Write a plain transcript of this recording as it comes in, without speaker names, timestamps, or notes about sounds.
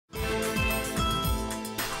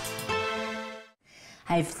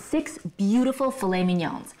I have 6 beautiful filet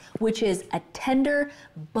mignons, which is a tender,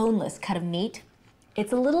 boneless cut of meat.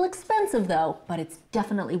 It's a little expensive though, but it's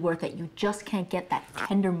definitely worth it. You just can't get that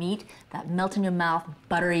tender meat, that melt in your mouth,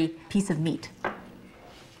 buttery piece of meat.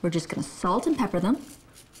 We're just gonna salt and pepper them.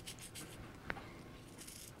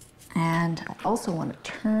 And I also want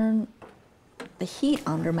to turn the heat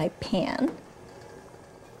under my pan.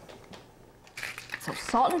 So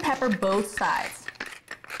salt and pepper both sides.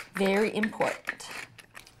 Very important.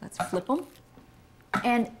 Let's flip them.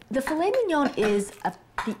 And the filet mignon is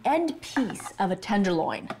the end piece of a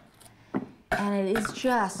tenderloin. And it is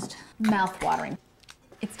just mouth-watering.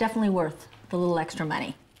 It's definitely worth the little extra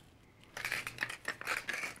money.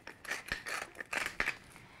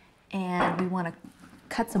 And we want to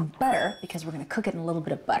cut some butter because we're going to cook it in a little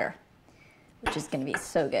bit of butter, which is going to be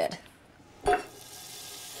so good.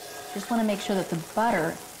 Just want to make sure that the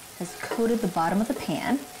butter has coated the bottom of the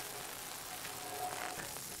pan.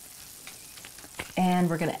 And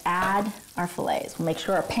we're going to add our fillets. We'll make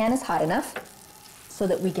sure our pan is hot enough so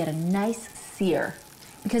that we get a nice sear,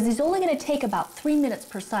 because it's only going to take about 3 minutes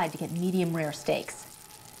per side to get medium rare steaks.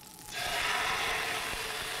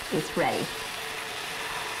 It's ready.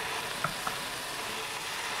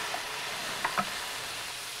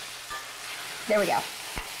 There we go.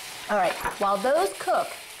 All right, while those cook,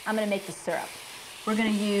 I'm gonna make the syrup. We're gonna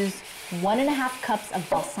use 1½ cups of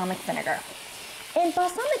balsamic vinegar. And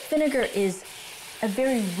balsamic vinegar is a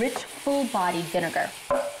very rich, full-bodied vinegar.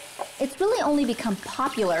 It's really only become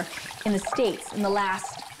popular in the States in the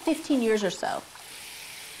last 15 years or so.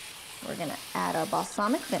 We're gonna add our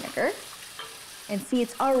balsamic vinegar, and see,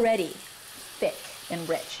 it's already thick and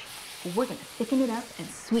rich. We're gonna thicken it up and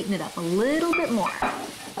sweeten it up a little bit more.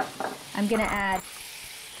 I'm gonna add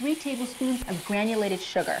 3 tablespoons of granulated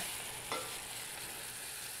sugar.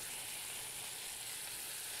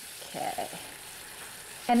 Okay.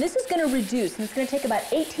 And this is gonna reduce, and it's gonna take about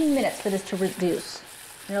 18 minutes for this to reduce.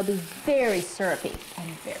 And it'll be very syrupy and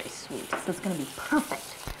very sweet, so it's gonna be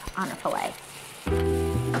perfect on a filet.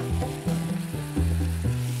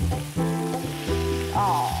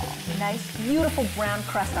 Oh, nice, beautiful brown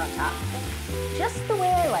crust on top. Just the way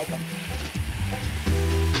I like it.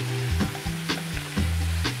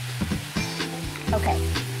 Okay.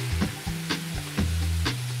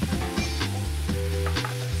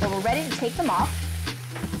 So we're ready to take them off,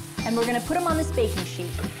 and we're gonna put them on this baking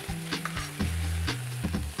sheet.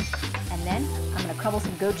 And then I'm gonna crumble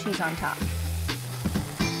some goat cheese on top.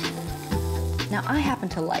 Now I happen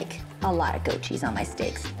to like a lot of goat cheese on my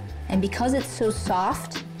steaks, and because it's so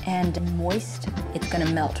soft and moist, it's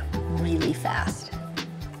gonna melt really fast.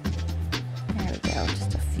 There we go,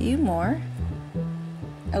 just a few more.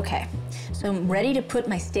 Okay. So I'm ready to put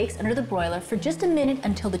my steaks under the broiler for just a minute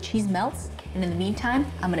until the cheese melts. And in the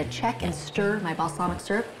meantime, I'm gonna check and stir my balsamic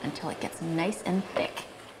syrup until it gets nice and thick.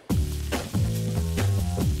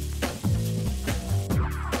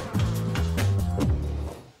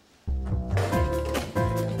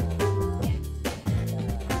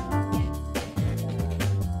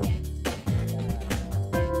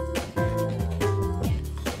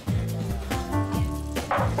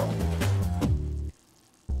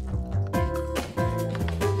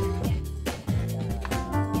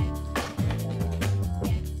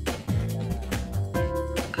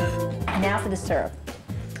 Now for the syrup.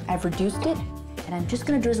 I've reduced it, and I'm just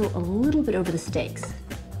gonna drizzle a little bit over the steaks.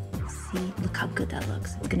 See, look how good that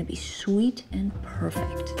looks. It's gonna be sweet and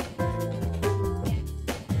perfect.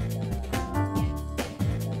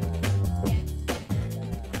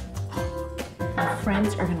 My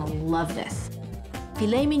friends are gonna love this.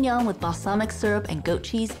 Filet mignon with balsamic syrup and goat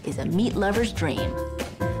cheese is a meat lover's dream.